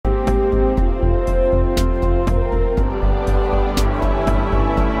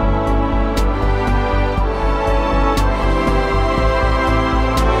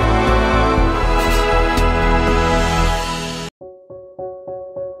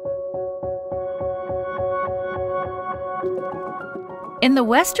In the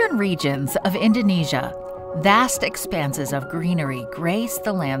western regions of Indonesia, vast expanses of greenery grace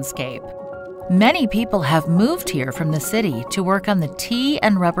the landscape. Many people have moved here from the city to work on the tea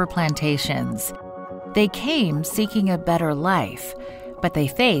and rubber plantations. They came seeking a better life, but they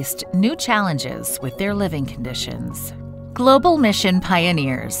faced new challenges with their living conditions. Global Mission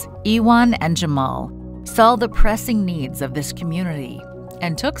pioneers, Iwan and Jamal, saw the pressing needs of this community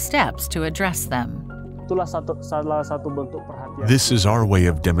and took steps to address them. This is our way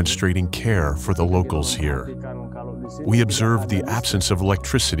of demonstrating care for the locals here. We observed the absence of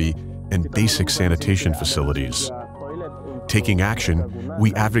electricity and basic sanitation facilities. Taking action,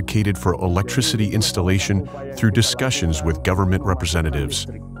 we advocated for electricity installation through discussions with government representatives.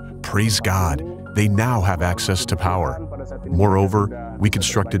 Praise God, they now have access to power. Moreover, we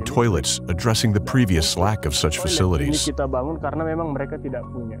constructed toilets addressing the previous lack of such facilities.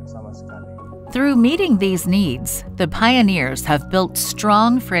 Through meeting these needs, the pioneers have built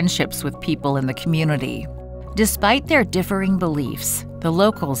strong friendships with people in the community. Despite their differing beliefs, the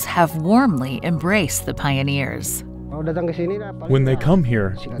locals have warmly embraced the pioneers. When they come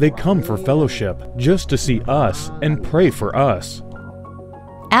here, they come for fellowship, just to see us and pray for us.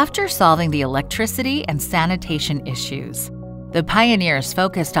 After solving the electricity and sanitation issues, the pioneers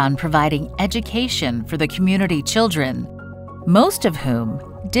focused on providing education for the community children, most of whom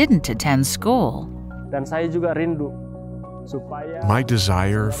didn't attend school. My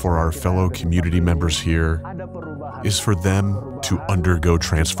desire for our fellow community members here is for them to undergo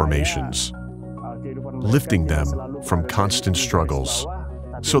transformations, lifting them from constant struggles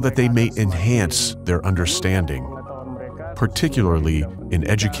so that they may enhance their understanding, particularly in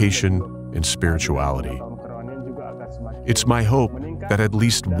education and spirituality. It's my hope that at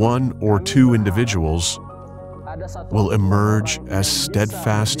least one or two individuals will emerge as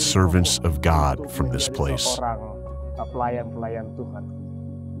steadfast servants of God from this place.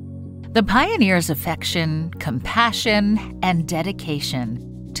 The pioneers' affection, compassion, and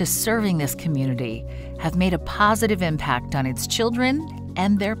dedication to serving this community have made a positive impact on its children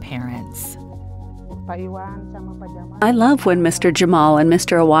and their parents. I love when Mr. Jamal and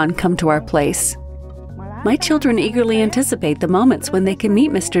Mr. Awan come to our place. My children eagerly anticipate the moments when they can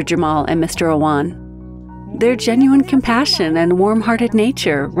meet Mr. Jamal and Mr. Awan. Their genuine compassion and warm-hearted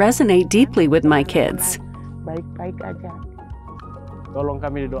nature resonate deeply with my kids.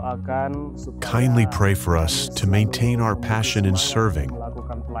 Kindly pray for us to maintain our passion in serving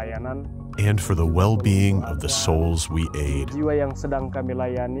and for the well-being of the souls we aid.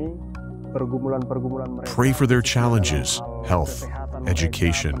 Pray for their challenges, health,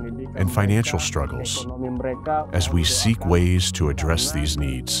 education, and financial struggles as we seek ways to address these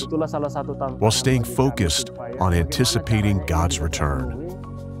needs, while staying focused on anticipating God's return,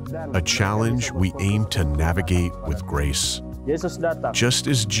 a challenge we aim to navigate with grace. Just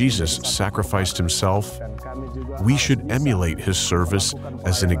as Jesus sacrificed himself, we should emulate his service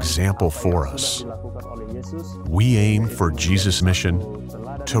as an example for us. We aim for Jesus' mission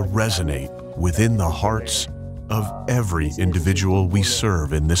to resonate within the hearts of every individual we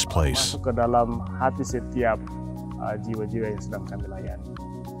serve in this place.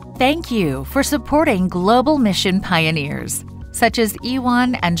 Thank you for supporting Global Mission pioneers, such as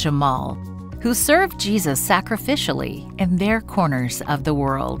Iwan and Jamal, who serve Jesus sacrificially in their corners of the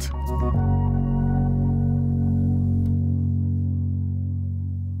world.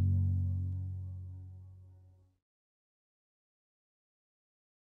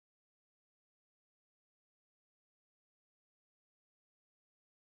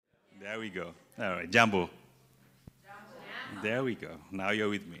 There we go. All right, Jambo. There we go. Now you're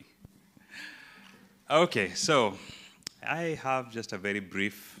with me. Okay, so I have just a very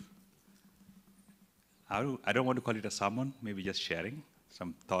brief, I don't want to call it a sermon, maybe just sharing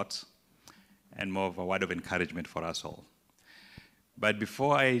some thoughts and more of a word of encouragement for us all. But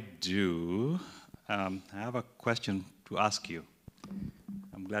before I do, I have a question to ask you.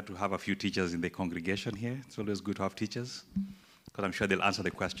 I'm glad to have a few teachers in the congregation here. It's always good to have teachers, because I'm sure they'll answer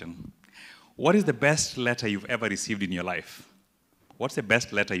the question. What is the best letter you've ever received in your life? What's the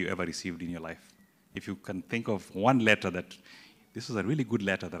best letter you ever received in your life? If you can think of one letter that, this was a really good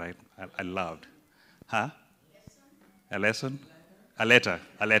letter that I loved. Huh? A lesson? A letter.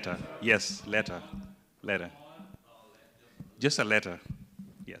 A letter. Yes, letter. Letter. Just a letter.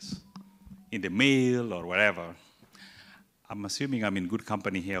 Yes. In the mail or wherever. I'm assuming I'm in good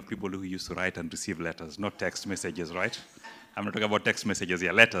company here of people who used to write and receive letters, not text messages, right? I'm not talking about text messages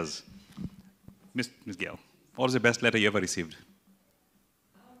here, letters. Miss Gail, what was the best letter you ever received?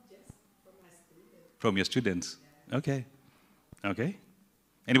 Just from my students. From your students? Yeah. Okay. Okay.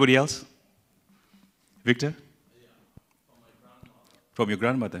 Anybody else? Victor? Yeah, from my grandma. From your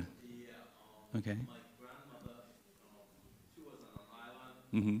grandmother? Yeah. Okay. My grandmother, she was on an island.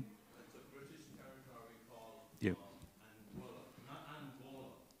 Mm-hmm. It's a British territory called Anguilla. Not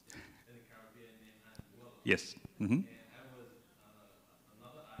Angola, in the Caribbean, named Anguilla. Yes. Mm-hmm. And I was on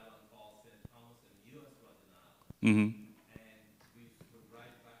another island called St. Thomas in the U.S. Virgin Islands. Mm-hmm. And we would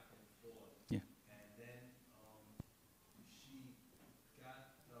ride back and forth. Yeah. And then she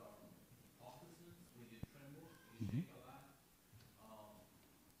got Parkinson's when you tremble, you shake a lot.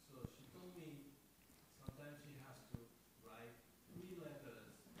 So she told me sometimes she has to write 3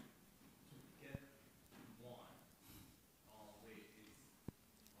 letters to get one where it's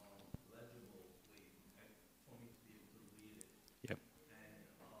legible way for me to be able to read it. Yep.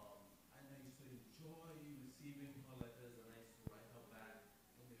 And I used to enjoy receiving her letters, and I used to write her back.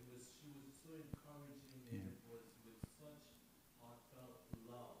 And she was so encouraging, and it was with such heartfelt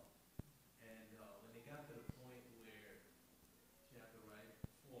love. And when it got to the point where she had to write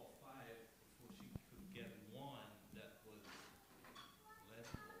 4 or 5 before she could get one that was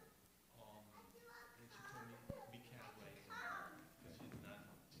legible, and she told me, "We can't write anymore because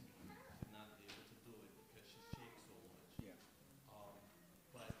she's not able to do it because she shakes so much." Yeah.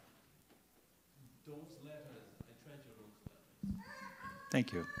 But those letters, I treasure those letters.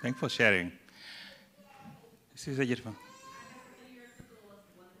 Thank you. Thanks for sharing. This is a gentleman.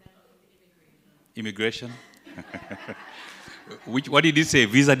 Immigration? What did you say?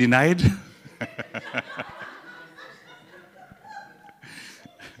 Visa denied?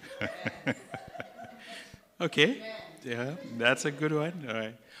 Okay. Yeah, that's a good one. All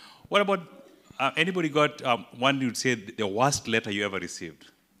right. What about anybody got one who would say the worst letter you ever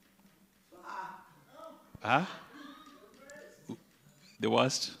received? Huh? The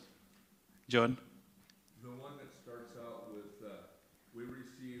worst? John? The one that starts out with, we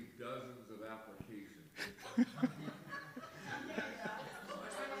received dozens of applications. And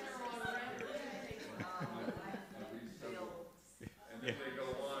then they go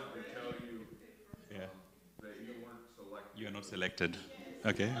on to tell you that you weren't selected. You are not selected.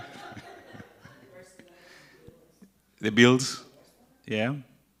 Okay. The bills? Yeah.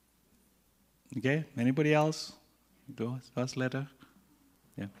 Okay. Anybody else? Do first letter?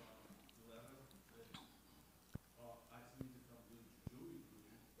 Yeah.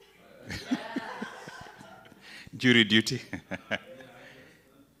 Jury duty.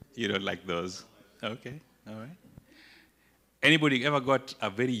 You don't like those. Okay. All right. Anybody ever got a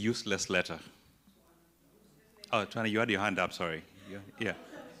very useless letter? Oh, Twana, you had your hand up, sorry. Yeah. Yeah.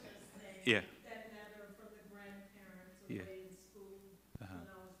 Yeah. That letter from the grandparents Yeah. away in school when I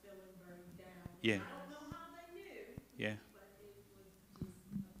was feeling very down. Yeah. I don't know how they knew, Yeah. but it was just a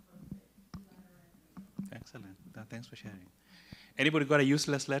perfect letter. Excellent. Thanks for sharing. Anybody got a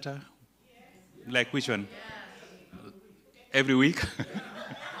useless letter? Yes. Like which one? Yes. Every week?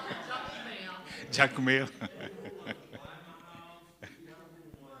 Junk mail.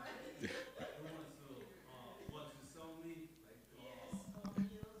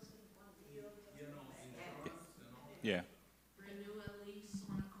 Yeah. Renew a lease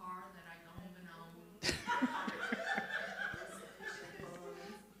on a car that I don't even own.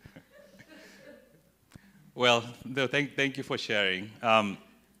 Well, no, thank you for sharing.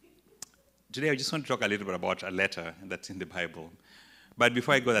 Today I just want to talk a little bit about a letter that's in the Bible. But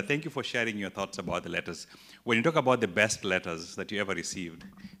before I go there, thank you for sharing your thoughts about the letters. When you talk about the best letters that you ever received,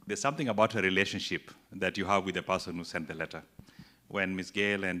 there's something about a relationship that you have with the person who sent the letter. When Ms.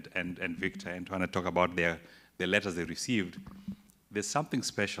 Gail and Victor and Tuana talk about the letters they received, there's something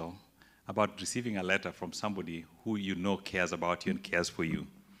special about receiving a letter from somebody who you know cares about you and cares for you.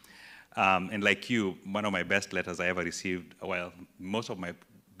 And like you, one of my best letters I ever received, well, most of my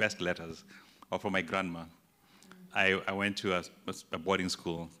best letters are from my grandma. I went to a boarding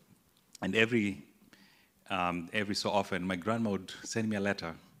school, and every so often, my grandma would send me a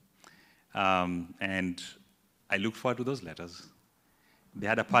letter. And I looked forward to those letters. They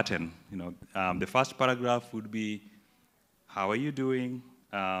had a pattern, you know. The first paragraph would be, how are you doing?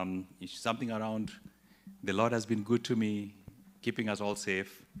 Something around, the Lord has been good to me, keeping us all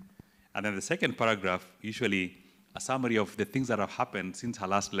safe. And then the second paragraph, usually a summary of the things that have happened since her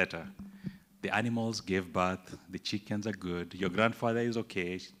last letter. The animals gave birth, the chickens are good, your grandfather is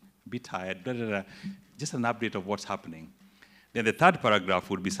okay, a bit tired, blah, blah, blah. Just an update of what's happening. Then the third paragraph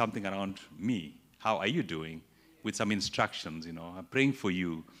would be something around me. How are you doing? With some instructions, you know. I'm praying for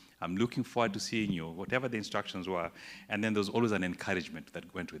you. I'm looking forward to seeing you, whatever the instructions were. And then there's always an encouragement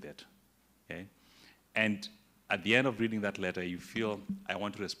that went with it. Okay? And at the end of reading that letter, you feel, I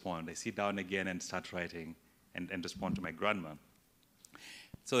want to respond. I sit down again and start writing and respond to my grandma.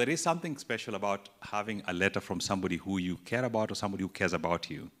 So there is something special about having a letter from somebody who you care about or somebody who cares about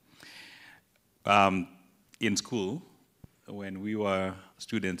you. In school, when we were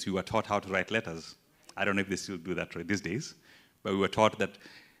students, we were taught how to write letters. I don't know if they still do that these days, but we were taught that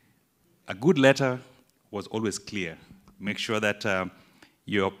a good letter was always clear. Make sure that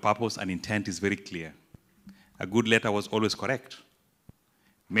your purpose and intent is very clear. A good letter was always correct.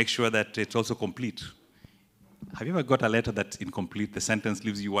 Make sure that it's also complete. Have you ever got a letter that's incomplete? The sentence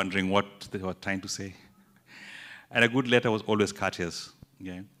leaves you wondering what they were trying to say. And a good letter was always courteous.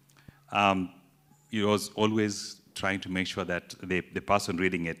 Okay? It was always trying to make sure that the person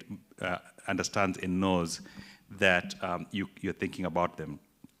reading it understands and knows that you're thinking about them.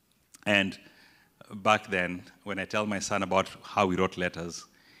 And back then, when I tell my son about how we wrote letters,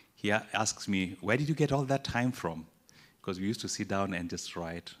 he asks me, where did you get all that time from? Because we used to sit down and just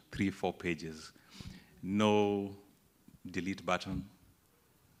write 3-4 pages. No delete button,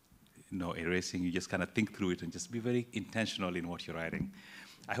 no erasing. You just kind of think through it and just be very intentional in what you're writing.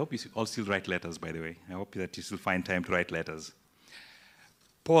 I hope you all still write letters, by the way. I hope that you still find time to write letters.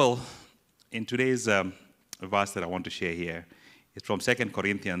 Paul, in today's verse that I want to share here, is from 2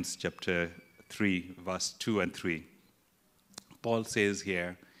 Corinthians chapter 3, verse 2 and 3. Paul says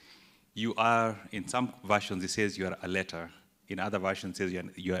here, you are, in some versions, it says you are a letter. In other versions, it says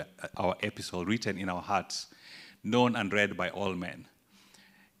you are our epistle written in our hearts, known and read by all men.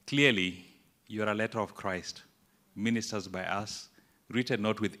 Clearly, you are a letter of Christ, ministered by us, written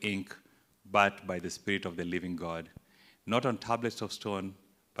not with ink, but by the Spirit of the living God, not on tablets of stone,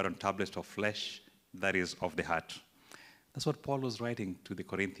 but on tablets of flesh, that is, of the heart. That's what Paul was writing to the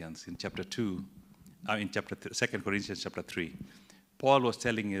Corinthians in chapter 2, in 2 Corinthians chapter 3. Paul was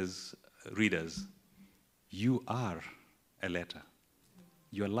telling his readers, you are a letter.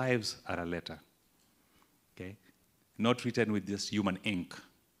 Your lives are a letter. Okay? Not written with just human ink,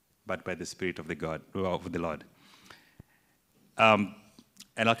 but by the Spirit of the Lord. And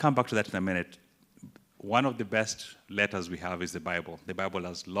I'll come back to that in a minute. One of the best letters we have is the Bible. The Bible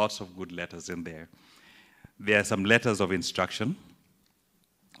has lots of good letters in there. There are some letters of instruction.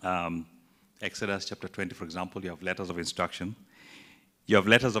 Exodus chapter 20, for example, you have letters of instruction. You have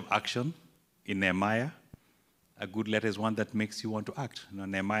letters of action in Nehemiah. A good letter is one that makes you want to act. You know,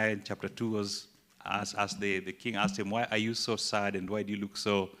 Nehemiah in chapter 2 was, as the king asked him, why are you so sad and why do you look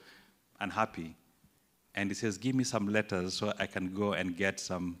so unhappy? And he says, give me some letters so I can go and get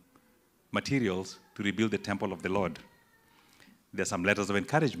some materials to rebuild the temple of the Lord. There are some letters of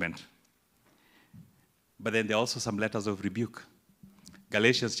encouragement. But then there are also some letters of rebuke.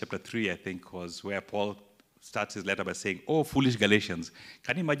 Galatians chapter 3, I think, was where Paul starts his letter by saying, oh, foolish Galatians.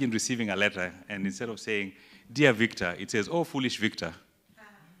 Can you imagine receiving a letter and instead of saying, dear Victor, it says, oh, foolish Victor.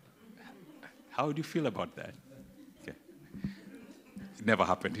 How do you feel about that? Okay. It never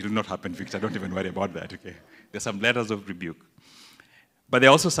happened. It will not happen, Victor. Don't even worry about that. Okay. There's some letters of rebuke. But there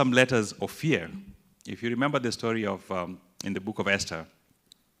are also some letters of fear. If you remember the story of, in the book of Esther,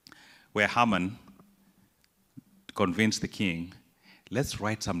 where Haman convinced the king, let's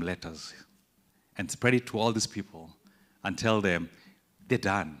write some letters and spread it to all these people and tell them, they're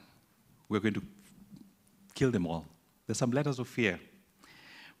done. We're going to kill them all. There's some letters of fear.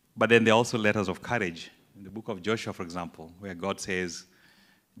 But then there are also letters of courage. In the book of Joshua, for example, where God says,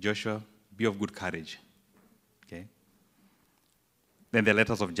 Joshua, be of good courage. Okay? Then there are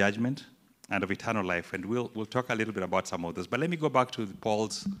letters of judgment and of eternal life. And we'll talk a little bit about some of those. But let me go back to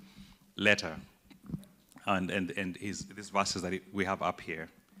Paul's letter and these verses that we have up here.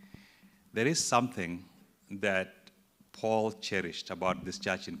 There is something that Paul cherished about this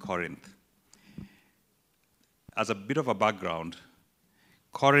church in Corinth. As a bit of a background,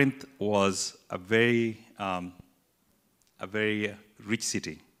 Corinth was a very rich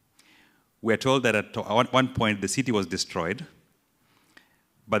city. We are told that at one point the city was destroyed,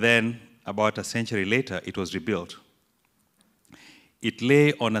 but then about a century later it was rebuilt. It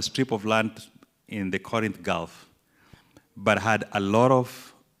lay on a strip of land in the Corinth Gulf, but had a lot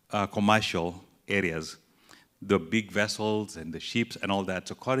of commercial areas, the big vessels and the ships and all that.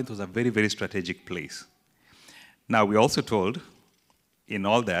 So Corinth was a very, very strategic place. Now, we're also told in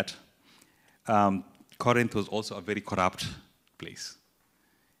all that, Corinth was also a very corrupt place.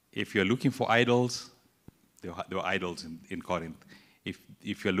 If you're looking for idols, there were idols in Corinth.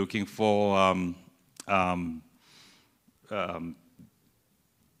 If you're looking for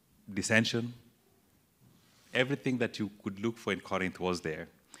dissension, everything that you could look for in Corinth was there.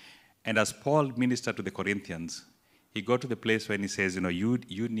 And as Paul ministered to the Corinthians, he got to the place when he says,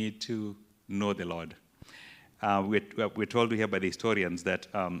 you need to know the Lord. We're told here by the historians that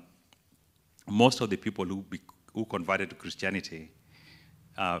most of the people who converted to Christianity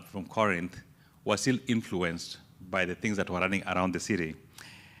from Corinth was still influenced by the things that were running around the city.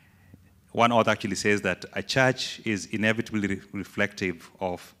 One author actually says that a church is inevitably reflective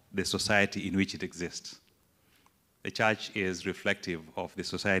of the society in which it exists. The church is reflective of the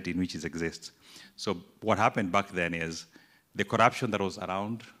society in which it exists. So what happened back then is the corruption that was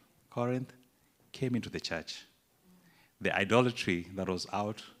around Corinth came into the church. The idolatry that was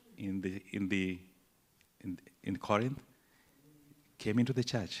out in Corinth came into the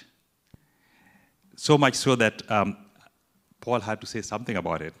church. So much so that Paul had to say something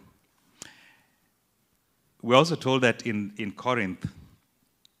about it. We're also told that in Corinth,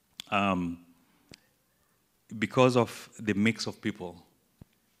 because of the mix of people,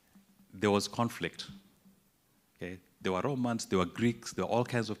 there was conflict. Okay? There were Romans, there were Greeks, there were all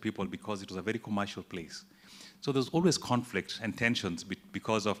kinds of people because it was a very commercial place. So there's always conflict and tensions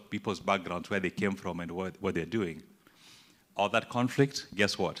because of people's backgrounds, where they came from and what they're doing. All that conflict,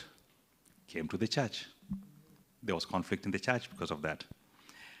 guess what? Came to the church. There was conflict in the church because of that.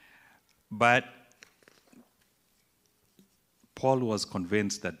 But Paul was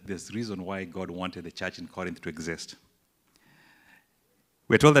convinced that there's reason why God wanted the church in Corinth to exist.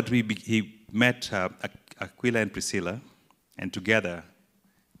 We're told that he met Aquila and Priscilla, and together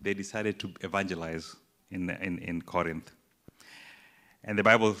they decided to evangelize in Corinth. And the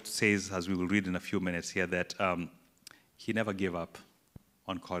Bible says, as we will read in a few minutes here, that he never gave up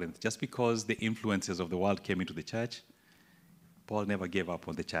on Corinth. Just because the influences of the world came into the church, Paul never gave up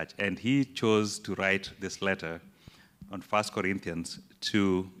on the church. And he chose to write this letter on 1 Corinthians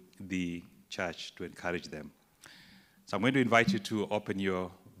to the church to encourage them. So I'm going to invite you to open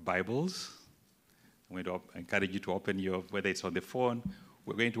your Bibles. I'm going to encourage you to open whether it's on the phone.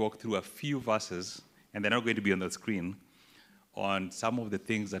 We're going to walk through a few verses, and they're not going to be on the screen, on some of the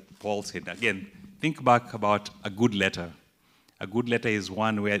things that Paul said. Again, think back about a good letter. A good letter is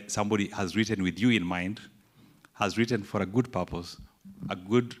one where somebody has written with you in mind, has written for a good purpose, a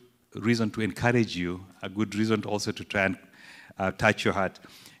good reason to encourage you, a good reason also to try and touch your heart.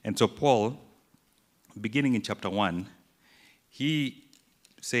 And so Paul, beginning in chapter 1, he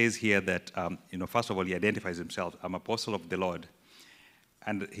says here that, first of all, he identifies himself, I'm apostle of the Lord.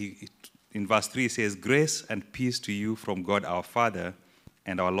 And in verse 3, he says, grace and peace to you from God our Father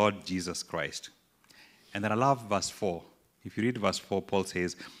and our Lord Jesus Christ. And then I love verse 4. If you read verse 4, Paul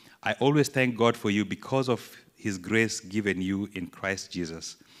says, I always thank God for you because of his grace given you in Christ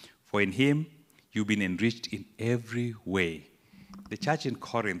Jesus. For in him you've been enriched in every way. The church in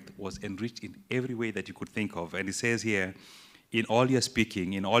Corinth was enriched in every way that you could think of. And it says here, in all your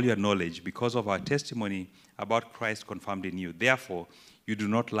speaking, in all your knowledge, because of our testimony about Christ confirmed in you. Therefore, you do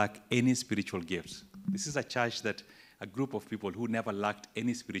not lack any spiritual gifts. This is a group of people who never lacked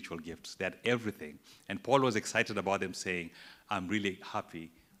any spiritual gifts. They had everything. And Paul was excited about them, saying, I'm really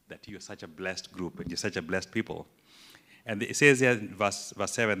happy that you're such a blessed group and you're such a blessed people. And it says here in verse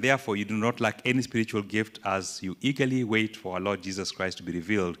 7, therefore you do not lack any spiritual gift as you eagerly wait for our Lord Jesus Christ to be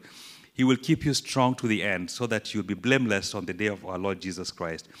revealed. He will keep you strong to the end so that you'll be blameless on the day of our Lord Jesus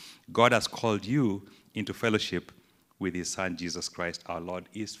Christ. God has called you into fellowship with his Son, Jesus Christ. Our Lord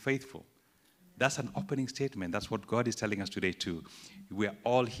is faithful. That's an opening statement. That's what God is telling us today too. We are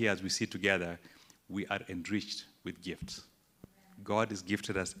all here as we sit together. We are enriched with gifts. God has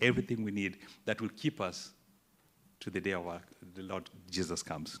gifted us everything we need that will keep us to the day of the Lord Jesus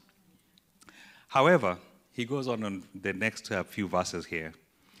comes. However, he goes on the next few verses here.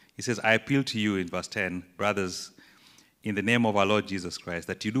 He says, I appeal to you in verse 10, brothers, in the name of our Lord Jesus Christ,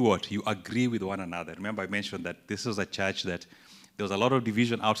 that you do what? You agree with one another. Remember I mentioned that this was a church that there was a lot of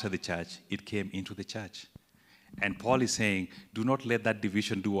division outside the church. It came into the church. And Paul is saying, do not let that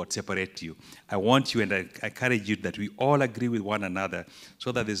division do what? Separate you. I want you and I encourage you that we all agree with one another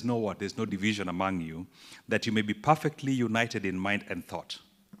so that there's no what? There's no division among you, that you may be perfectly united in mind and thought.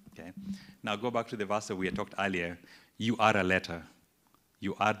 Okay? Now go back to the verse that we had talked earlier. You are a letter.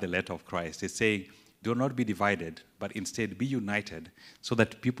 You are the letter of Christ. It's saying, do not be divided, but instead be united so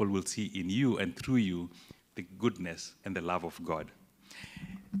that people will see in you and through you the goodness and the love of God.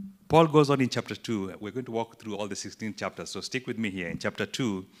 Paul goes on in chapter 2. We're going to walk through all the 16 chapters, so stick with me here. In chapter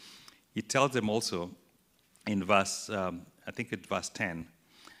 2, he tells them also in verse, I think it's verse 10,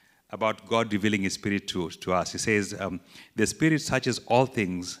 about God revealing his Spirit to us. He says, the Spirit searches all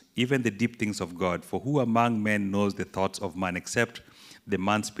things, even the deep things of God. For who among men knows the thoughts of man except the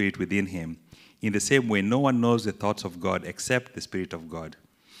man's spirit within him? In the same way, no one knows the thoughts of God except the Spirit of God.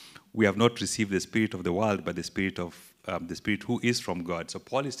 We have not received the spirit of the world, but the Spirit who is from God. So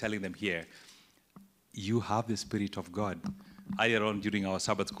Paul is telling them here, you have the Spirit of God. Earlier on during our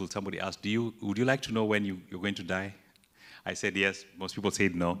Sabbath school, somebody asked, would you like to know when you're going to die? I said yes. Most people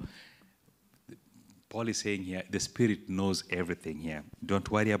said no. Paul is saying here, the Spirit knows everything here. Don't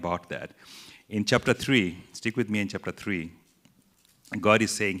worry about that. In chapter 3, stick with me in chapter 3, God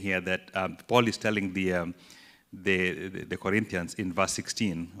is saying here that Paul is telling the Corinthians in verse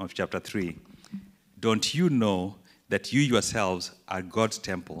 16 of chapter 3, don't you know that you yourselves are God's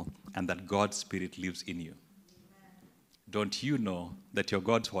temple and that God's Spirit lives in you? Don't you know that you're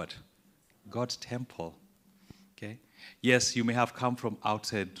God's what? God's temple. Okay? Yes, you may have come from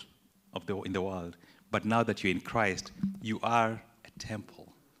outside in the world, but now that you're in Christ, you are a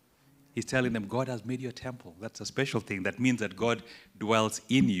temple. He's telling them God has made you a temple. That's a special thing. That means that God dwells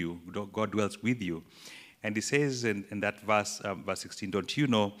in you. God dwells with you. And he says in that verse 16, don't you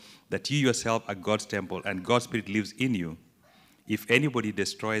know that you yourself are God's temple and God's Spirit lives in you? If anybody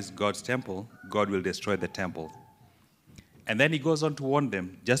destroys God's temple, God will destroy the temple. And then he goes on to warn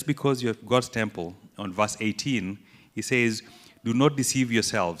them, just because you're God's temple, on verse 18, he says, do not deceive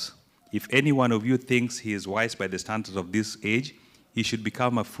yourselves. If any one of you thinks he is wise by the standards of this age, he should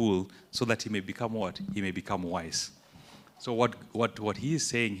become a fool so that he may become what? He may become wise. So what he is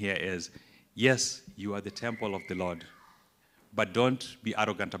saying here is, yes, you are the temple of the Lord, but don't be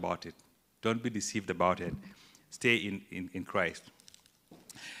arrogant about it. Don't be deceived about it. Stay in Christ.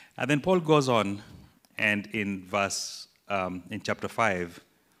 And then Paul goes on, and in chapter 5,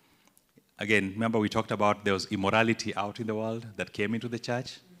 again, remember we talked about there was immorality out in the world that came into the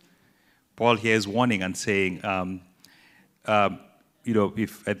church? Paul here is warning and saying,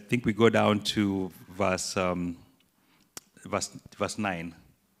 if I think we go down to verse 9,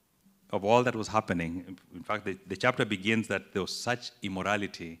 of all that was happening. In fact, the chapter begins that there was such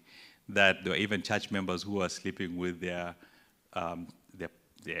immorality that there were even church members who were sleeping with their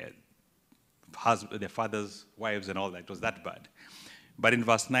fathers' wives and all that. It was that bad. But in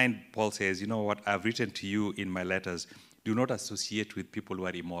verse 9, Paul says, you know what, I've written to you in my letters, do not associate with people who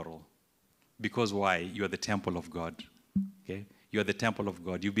are immoral. Because why? You are the temple of God. Okay? You are the temple of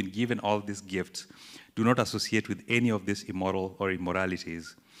God. You've been given all these gifts. Do not associate with any of these immoral or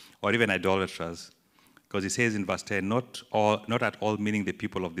immoralities, or even idolaters. Because he says in verse 10, not at all meaning the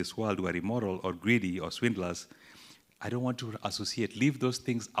people of this world who are immoral or greedy or swindlers. I don't want to associate. Leave those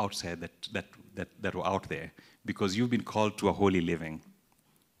things outside that were out there, because you've been called to a holy living.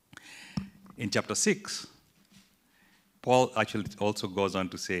 In chapter 6, Paul actually also goes on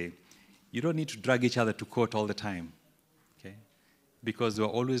to say, you don't need to drag each other to court all the time, okay? Because we're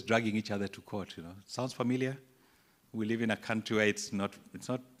always dragging each other to court, Sounds familiar? We live in a country where it's not,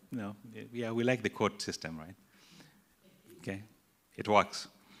 we like the court system, right? Okay, it works.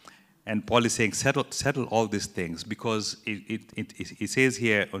 And Paul is saying, settle all these things, because it says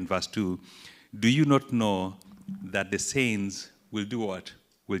here on verse 2, do you not know that the saints will do what?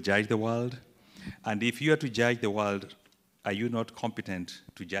 Will judge the world? And if you are to judge the world, are you not competent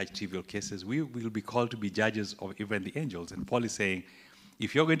to judge trivial cases? We will be called to be judges of even the angels. And Paul is saying,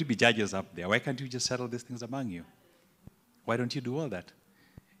 if you're going to be judges up there, why can't you just settle these things among you? Why don't you do all that?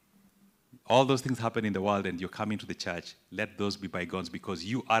 All those things happen in the world and you're coming to the church. Let those be bygones, because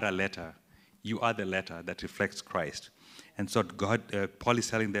you are a letter. You are the letter that reflects Christ. And so Paul is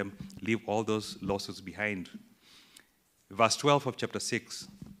telling them, leave all those lawsuits behind. Verse 12 of chapter 6,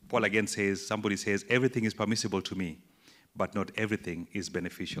 Paul again says, somebody says, everything is permissible to me, but not everything is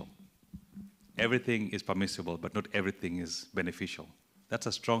beneficial. Everything is permissible, but not everything is beneficial. That's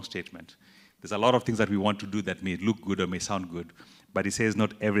a strong statement. There's a lot of things that we want to do that may look good or may sound good, but he says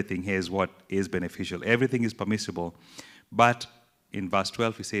not everything here is what is beneficial. Everything is permissible, but in verse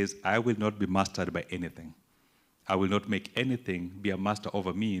 12 he says, I will not be mastered by anything. I will not make anything be a master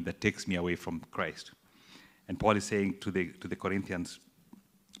over me that takes me away from Christ. And Paul is saying to the Corinthians,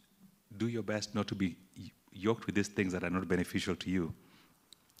 do your best not to be yoked with these things that are not beneficial to you.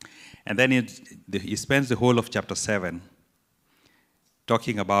 And then he spends the whole of chapter 7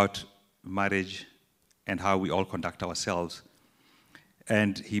 talking about marriage and how we all conduct ourselves.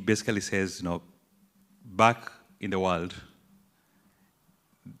 And he basically says, back in the world,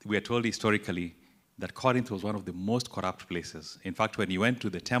 we are told historically that Corinth was one of the most corrupt places. In fact, when you went to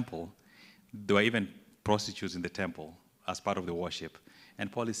the temple, there were even prostitutes in the temple as part of the worship.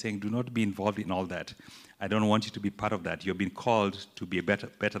 And Paul is saying, do not be involved in all that. I don't want you to be part of that. You've been called to be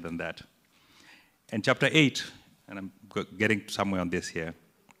better than that. And chapter 8, and I'm getting somewhere on this here,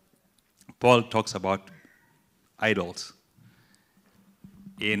 Paul talks about idols.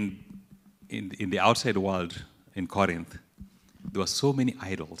 In the outside world in Corinth, there were so many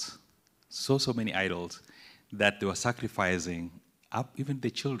idols, so many idols, that they were sacrificing up even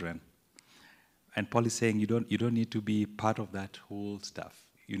the children. And Paul is saying, you don't need to be part of that whole stuff.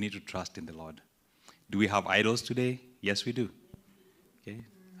 You need to trust in the Lord. Do we have idols today? Yes, we do. Okay?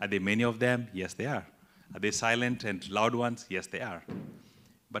 Are there many of them? Yes, they are. Are they silent and loud ones? Yes, they are.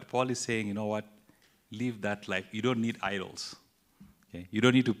 But Paul is saying, you know what? Live that life. You don't need idols. Okay? You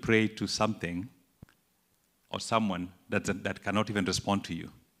don't need to pray to something or someone that cannot even respond to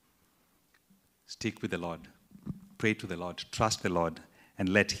you. Stick with the Lord. Pray to the Lord. Trust the Lord. And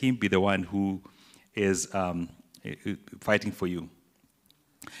let Him be the one who is fighting for you.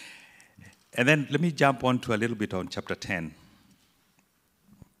 And then let me jump on to a little bit on chapter 10.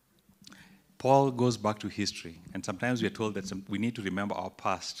 Paul goes back to history. And sometimes we are told that we need to remember our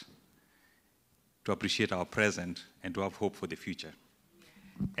past to appreciate our present and to have hope for the future.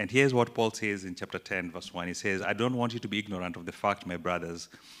 And here's what Paul says in chapter 10, verse 1. He says, I don't want you to be ignorant of the fact, my brothers,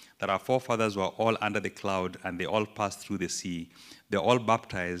 that our forefathers were all under the cloud and they all passed through the sea. They all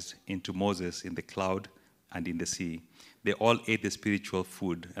baptized into Moses in the cloud and in the sea. They all ate the spiritual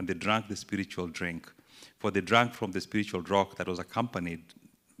food and they drank the spiritual drink. For they drank from the spiritual rock that accompanied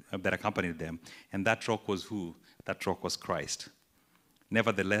them. And that rock was who? That rock was Christ.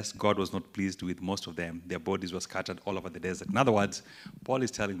 Nevertheless, God was not pleased with most of them. Their bodies were scattered all over the desert. In other words, Paul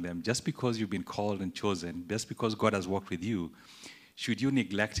is telling them, just because you've been called and chosen, just because God has worked with you, should you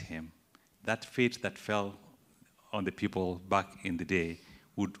neglect Him, that fate that fell on the people back in the day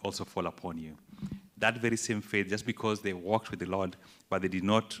would also fall upon you. That very same fate, just because they walked with the Lord, but they did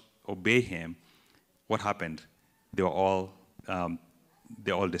not obey Him, what happened? They were all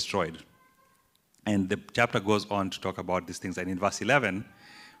destroyed. And the chapter goes on to talk about these things. And in verse 11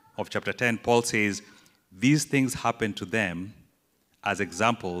 of chapter 10, Paul says, these things happened to them as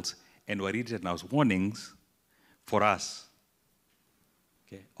examples and were written as warnings for us.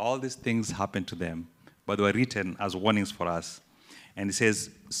 Okay? All these things happened to them, but they were written as warnings for us. And it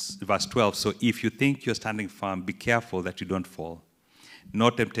says, verse 12, so if you think you're standing firm, be careful that you don't fall. No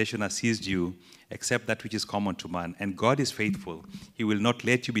temptation has seized you except that which is common to man. And God is faithful. He will not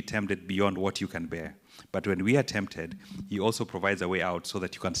let you be tempted beyond what you can bear. But when we are tempted, He also provides a way out so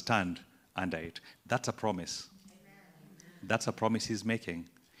that you can stand under it. That's a promise. Amen. That's a promise He's making.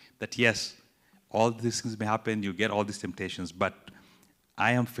 That yes, all these things may happen, you get all these temptations, but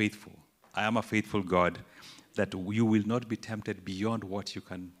I am faithful. I am a faithful God, that you will not be tempted beyond what you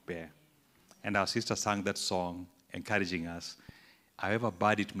can bear. And our sister sang that song, encouraging us. However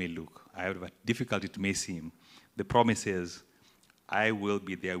bad it may look, however difficult it may seem, the promise is, I will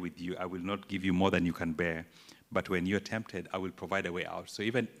be there with you. I will not give you more than you can bear. But when you're tempted, I will provide a way out. So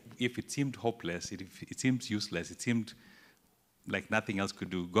even if it seemed hopeless, if it seems useless, it seemed like nothing else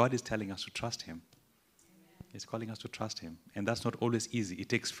could do, God is telling us to trust Him. He's calling us to trust Him. And that's not always easy. It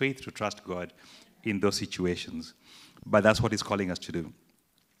takes faith to trust God in those situations. But that's what He's calling us to do.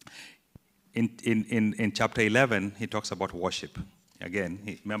 In chapter 11, he talks about worship.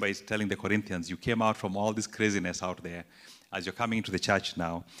 Again, remember he's telling the Corinthians, you came out from all this craziness out there. As you're coming into the church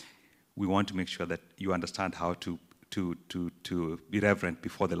now, we want to make sure that you understand how to be reverent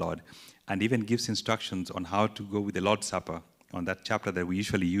before the Lord. And even gives instructions on how to go with the Lord's Supper, on that chapter that we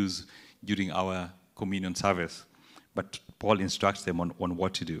usually use during our communion service. But Paul instructs them on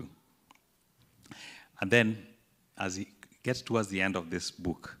what to do. And then, as he gets towards the end of this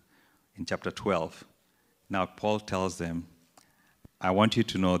book, in chapter 12, now Paul tells them, I want you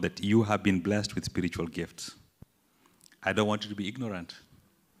to know that you have been blessed with spiritual gifts. I don't want you to be ignorant.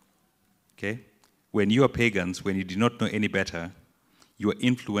 Okay? When you are pagans, when you do not know any better, you are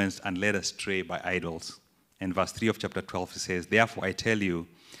influenced and led astray by idols. And verse 3 of chapter 12 says, therefore I tell you,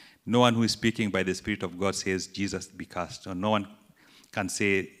 no one who is speaking by the Spirit of God says Jesus be cast. Or no one can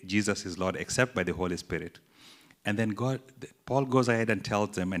say Jesus is Lord except by the Holy Spirit. And then Paul goes ahead and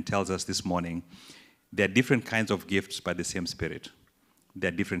tells us this morning, there are different kinds of gifts by the same Spirit. There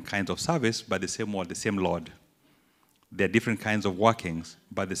are different kinds of service by the same Lord. There are different kinds of workings,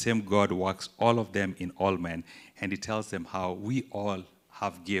 but the same God works all of them in all men. And he tells them how we all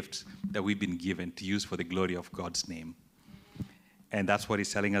have gifts that we've been given to use for the glory of God's name. And that's what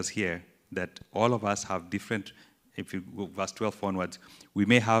he's telling us here, that all of us have different, if you go verse 12 onwards, we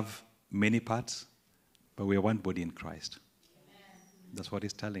may have many parts, but we are one body in Christ. Amen. That's what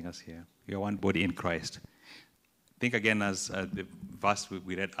he's telling us here. We are one body in Christ. Think again as the verse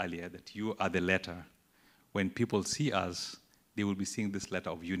we read earlier, that you are the letter. When people see us, they will be seeing this letter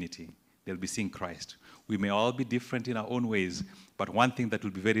of unity. They'll be seeing Christ. We may all be different in our own ways, but one thing that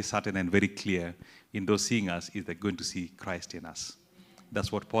will be very certain and very clear in those seeing us is they're going to see Christ in us.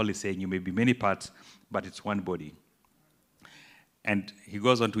 That's what Paul is saying. You may be many parts, but it's one body. And he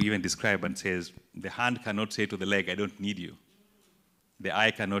goes on to even describe and says, the hand cannot say to the leg, I don't need you. The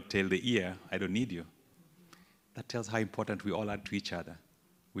eye cannot tell the ear, I don't need you. That tells how important we all are to each other.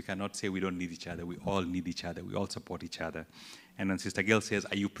 We cannot say we don't need each other. We all need each other. We all support each other. And when Sister Gail says,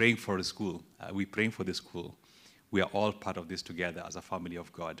 are you praying for the school? Are we praying for the school? We are all part of this together as a family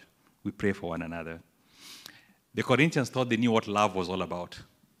of God. We pray for one another. The Corinthians thought they knew what love was all about.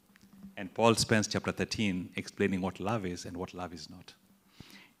 And Paul spends chapter 13 explaining what love is and what love is not.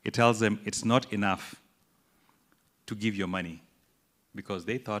 He tells them it's not enough to give your money, because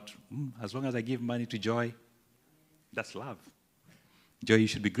they thought, as long as I give money to Joy, that's love. Joy, you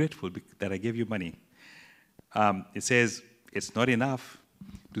should be grateful that I gave you money. It says it's not enough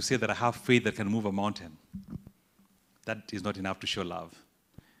to say that I have faith that can move a mountain. That is not enough to show love.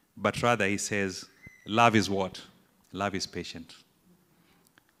 But rather, he says, love is what? Love is patient.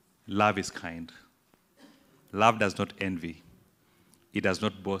 Love is kind. Love does not envy. It does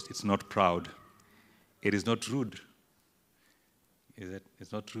not boast. It's not proud. It is not rude. Is it?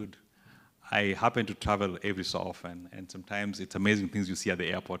 It's not rude. I happen to travel every so often, and sometimes it's amazing things you see at the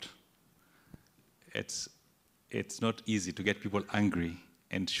airport. It's not easy to get people angry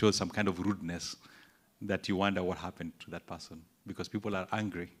and show some kind of rudeness that you wonder what happened to that person, because people are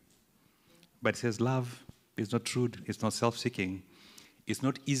angry. But it says love is not rude. It's not self-seeking. It's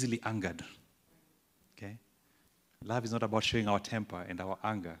not easily angered. Okay? Love is not about showing our temper and our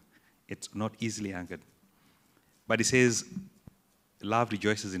anger. It's not easily angered. But it says love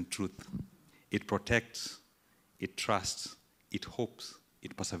rejoices in truth. It protects, it trusts, it hopes,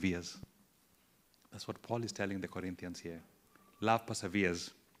 it perseveres. That's what Paul is telling the Corinthians here. Love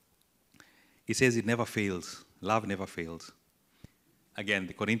perseveres. He says it never fails. Love never fails. Again,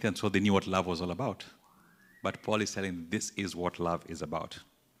 the Corinthians thought they knew what love was all about. But Paul is telling them this is what love is about.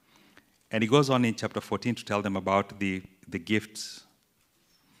 And he goes on in chapter 14 to tell them about the gifts,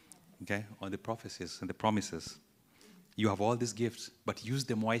 okay, or the prophecies and the promises. You have all these gifts, but use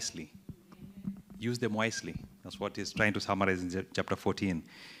them wisely. Use them wisely. That's what he's trying to summarize in chapter 14.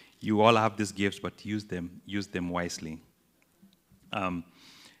 You all have these gifts, but use them wisely.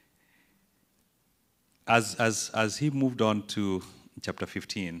 As he moved on to chapter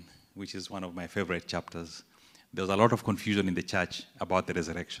 15, which is one of my favorite chapters, there was a lot of confusion in the church about the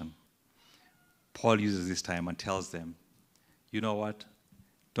resurrection. Paul uses this time and tells them, you know what?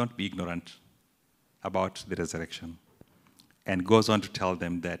 Don't be ignorant about the resurrection. And goes on to tell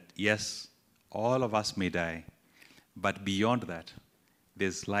them that, yes, all of us may die, but beyond that,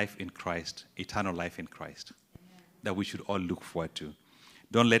 there's life in Christ, eternal life in Christ, that we should all look forward to.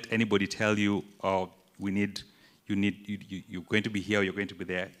 Don't let anybody tell you, oh, you're going to be here, or you're going to be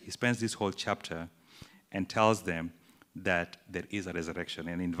there. He spends this whole chapter and tells them that there is a resurrection.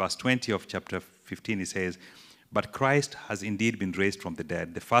 And in verse 20 of chapter 15, he says, but Christ has indeed been raised from the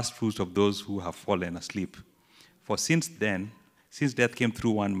dead, the first fruits of those who have fallen asleep. For since death came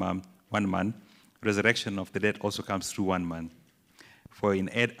through one man, resurrection of the dead also comes through one man. For in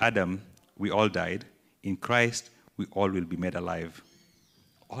Adam we all died, in Christ we all will be made alive.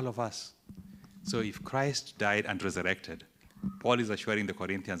 All of us. So if Christ died and resurrected, Paul is assuring the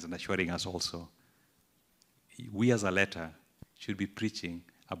Corinthians and assuring us also, we as a letter should be preaching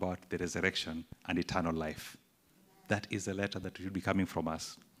about the resurrection and eternal life. That is the letter that should be coming from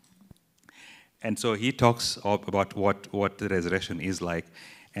us. And so he talks about what the resurrection is like.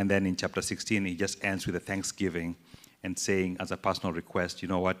 And then in chapter 16, he just ends with a thanksgiving and saying as a personal request, you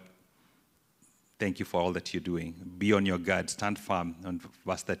know what? Thank you for all that you're doing. Be on your guard, stand firm. On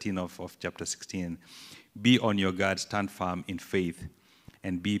verse 13 of chapter 16. Be on your guard, stand firm in faith,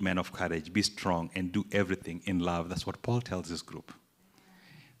 and be men of courage. Be strong and do everything in love. That's what Paul tells this group.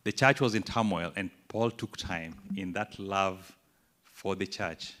 The church was in turmoil, and Paul took time in that love for the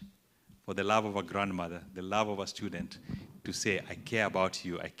church, for the love of a grandmother, the love of a student, to say, I care about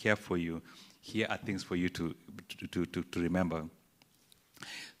you, I care for you. Here are things for you to remember.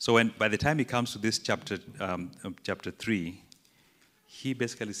 So by the time he comes to this chapter 3, he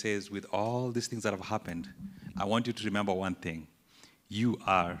basically says, with all these things that have happened, I want you to remember one thing. You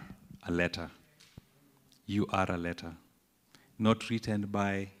are a letter. You are a letter. Not written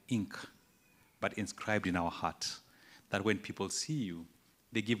by ink, but inscribed in our hearts. That when people see you,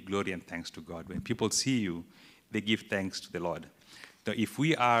 they give glory and thanks to God. When people see you, they give thanks to the Lord. Now, if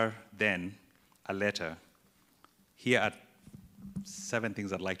we are then a letter, here are 7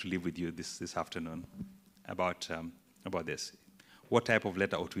 things I'd like to leave with you this afternoon about this. What type of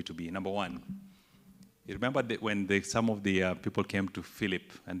letter ought we to be? Number 1, you remember that when some of the people came to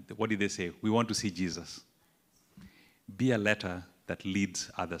Philip, and what did they say? We want to see Jesus. Be a letter that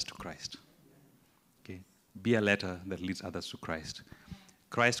leads others to Christ. Okay? Be a letter that leads others to Christ.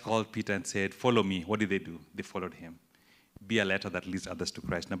 Christ called Peter and said, follow me. What did they do? They followed him. Be a letter that leads others to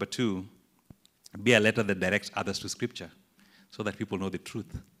Christ. Number 2, be a letter that directs others to Scripture. so that people know the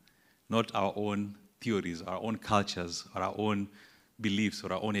truth, not our own theories, our own cultures, or our own beliefs,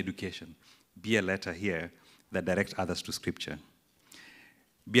 or our own education. Be a letter here that directs others to Scripture.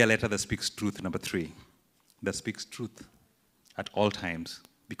 Be a letter that speaks truth, number 3, that speaks truth at all times,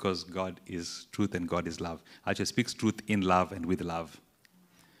 because God is truth and God is love. Actually speaks truth in love and with love.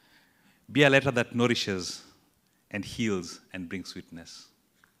 Be a letter that nourishes and heals and brings sweetness,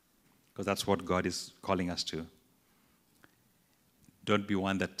 because that's what God is calling us to. Don't be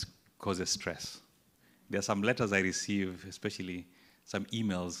one that causes stress. There are some letters I receive, especially some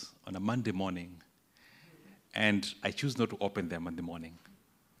emails on a Monday morning, and I choose not to open them in the morning.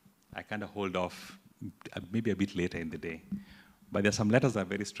 I kind of hold off, maybe a bit later in the day. But there are some letters that are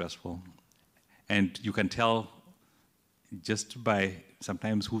very stressful, and you can tell just by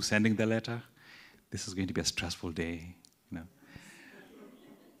sometimes who's sending the letter, this is going to be a stressful day, you know.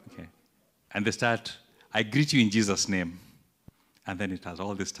 Okay. And they start, I greet you in Jesus' name. And then it has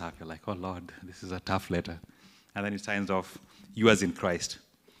all this stuff. You're like, oh, Lord, this is a tough letter. And then it signs off, yours in Christ.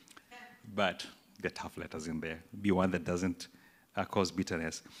 But there are tough letters in there. Be one that doesn't cause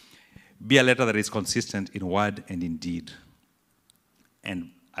bitterness. Be a letter that is consistent in word and in deed. And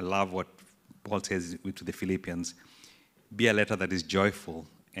I love what Paul says to the Philippians. Be a letter that is joyful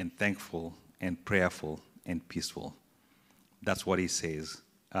and thankful and prayerful and peaceful. That's what he says,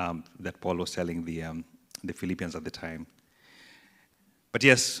 that Paul was telling the Philippians at the time. But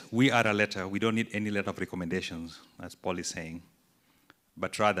yes, we are a letter. We don't need any letter of recommendations, as Paul is saying.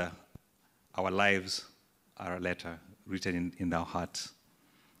 But rather, our lives are a letter written in our hearts.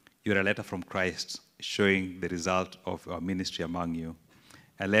 You're a letter from Christ showing the result of our ministry among you.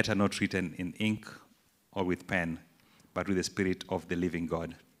 A letter not written in ink or with pen, but with the Spirit of the living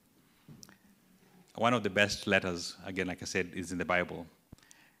God. One of the best letters, again, like I said, is in the Bible.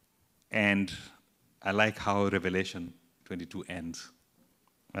 And I like how Revelation 22 ends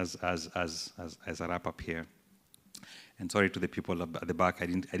as a wrap up here. And sorry to the people at the back, I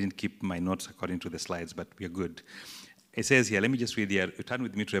didn't keep my notes according to the slides, but we're good. It says here, let me just read here. Turn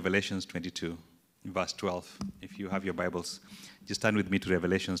with me to Revelations 22, verse 12. If you have your Bibles, just turn with me to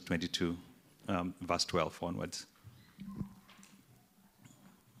Revelations 22, verse 12 onwards.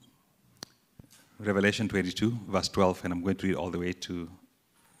 Revelation 22, verse 12, and I'm going to read all the way to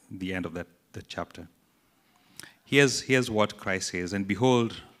the end of that chapter. Here's what Christ says, and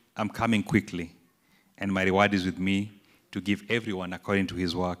behold, I'm coming quickly, and my reward is with me to give everyone according to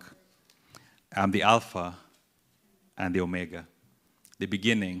his work. I'm the Alpha and the Omega, the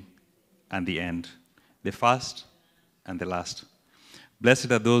beginning and the end, the first and the last.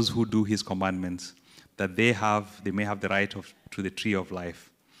 Blessed are those who do his commandments, that they may have the right to the tree of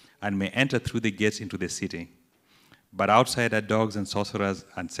life, and may enter through the gates into the city. But outside are dogs and sorcerers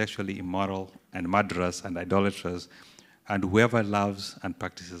and sexually immoral and murderers and idolaters and whoever loves and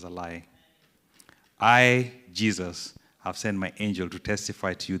practices a lie. I, Jesus, have sent my angel to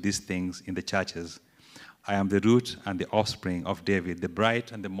testify to you these things in the churches. I am the root and the offspring of David, the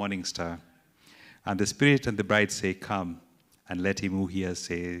bright and the morning star. And the Spirit and the bride say, come, and let him who hears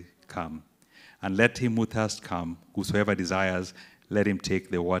say, come. And let him who thirsts come, whosoever desires, let him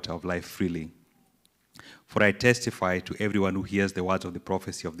take the water of life freely. For I testify to everyone who hears the words of the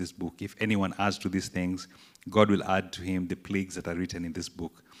prophecy of this book. If anyone adds to these things, God will add to him the plagues that are written in this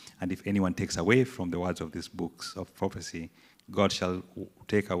book. And if anyone takes away from the words of these books of prophecy, God shall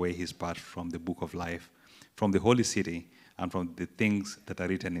take away his part from the book of life, from the holy city, and from the things that are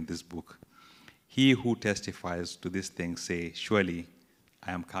written in this book. He who testifies to these things say, surely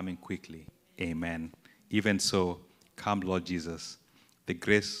I am coming quickly. Amen. Even so, come, Lord Jesus. The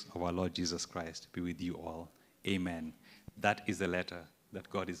grace of our Lord Jesus Christ be with you all. Amen. That is the letter that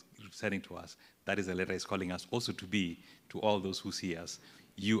God is sending to us. That is the letter he's calling us also to be to all those who see us.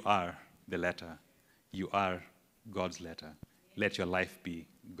 You are the letter. You are God's letter. Let your life be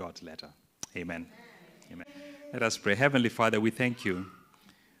God's letter. Amen. Amen. Let us pray. Heavenly Father, we thank you.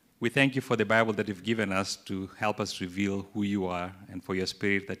 We thank you for the Bible that you've given us to help us reveal who you are, and for your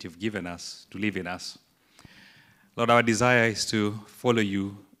Spirit that you've given us to live in us. Lord, our desire is to follow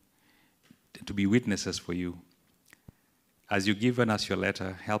you, to be witnesses for you. As you've given us your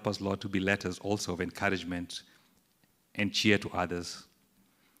letter, help us, Lord, to be letters also of encouragement and cheer to others.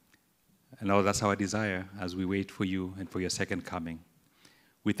 And Lord, that's our desire as we wait for you and for your second coming.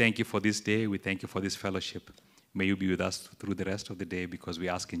 We thank you for this day. We thank you for this fellowship. May you be with us through the rest of the day, because we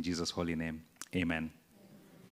ask in Jesus' holy name. Amen.